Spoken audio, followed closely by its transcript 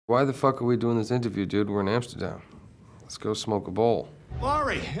Why the fuck are we doing this interview, dude? We're in Amsterdam. Let's go smoke a bowl.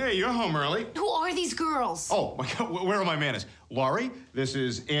 Laurie, hey, you're home early. Who are these girls? Oh, my God, where are my manners? Laurie, this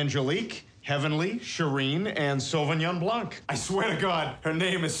is Angelique, Heavenly, Shireen, and Sauvignon Blanc. I swear to God, her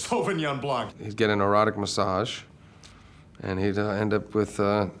name is Sauvignon Blanc. He'd get an erotic massage, and he'd end up with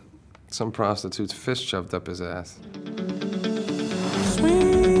some prostitute's fist shoved up his ass.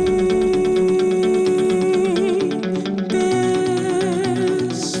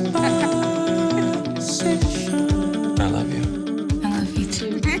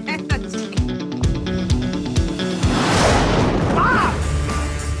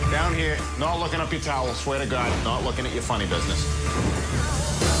 Not looking up your towel, swear to God, not looking at your funny business.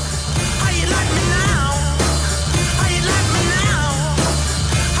 How you like me now? How you like me now?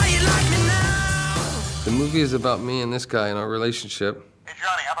 How you like me now? The movie is about me and this guy and our relationship. Hey,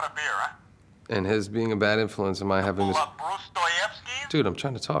 Johnny, how about a beer, huh? And his being a bad influence and my having this... Pull up Bruce Dostoevsky? Dude, I'm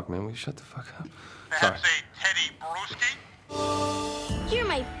trying to talk, man. Will you shut the fuck up? Perhaps a Teddy Brewski? You're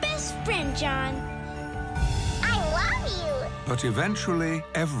my best friend, John. I love you. But eventually,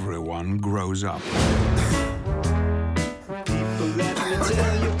 everyone grows up.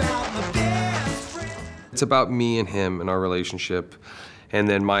 It's about me and him and our relationship, and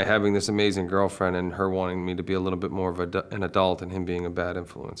then my having this amazing girlfriend and her wanting me to be a little bit more of an adult and him being a bad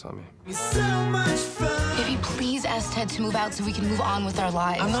influence on me. If you please ask Ted to move out so we can move on with our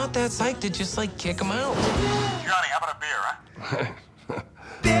lives. I'm not that psyched to just, like, kick him out. Johnny, how about a beer, huh?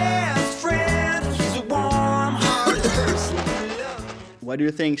 Best friend, he's a warm heart. Why do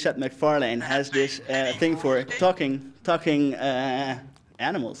you think Seth MacFarlane has this thing for talking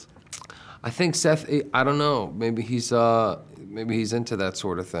animals? I think Seth, I don't know, maybe he's into that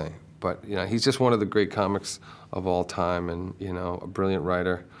sort of thing. But, you know, he's just one of the great comics of all time and, you know, a brilliant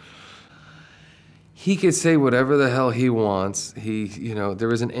writer. He could say whatever the hell he wants. You know,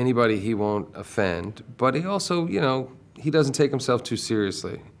 there isn't anybody he won't offend. But he also, you know, he doesn't take himself too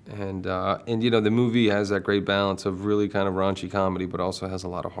seriously. And you know, the movie has that great balance of really kind of raunchy comedy, but also has a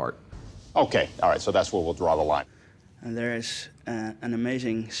lot of heart. Okay, all right, so that's where we'll draw the line. And there is an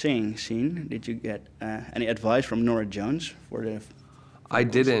amazing singing scene. Did you get any advice from Norah Jones for the... I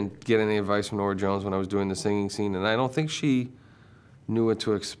didn't get any advice from Norah Jones when I was doing the singing scene, and I don't think she knew what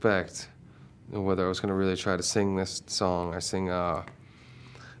to expect, whether I was going to really try to sing this song. I sing the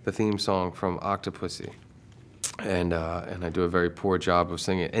theme song from Octopussy. And I do a very poor job of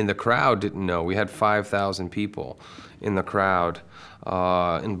singing it. And the crowd didn't know. We had 5,000 people in the crowd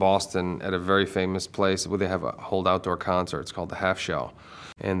in Boston at a very famous place where they hold outdoor concerts called the Half Shell.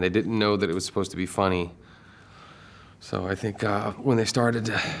 And they didn't know that it was supposed to be funny. So I think when they started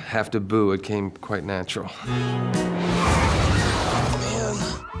to have to boo, it came quite natural. Man.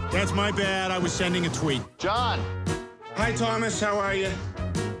 That's my bad, I was sending a tweet. John! Hi, Thomas, how are you?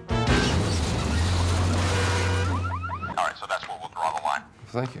 All right, so that's where we'll draw the line.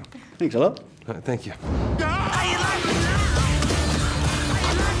 Thank you. Thanks a lot. Thank you. How you like me now? How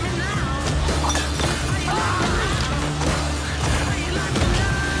you like me now? How you like me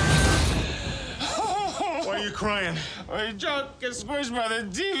now? Why are you crying? My joke gets squished by the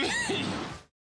TV.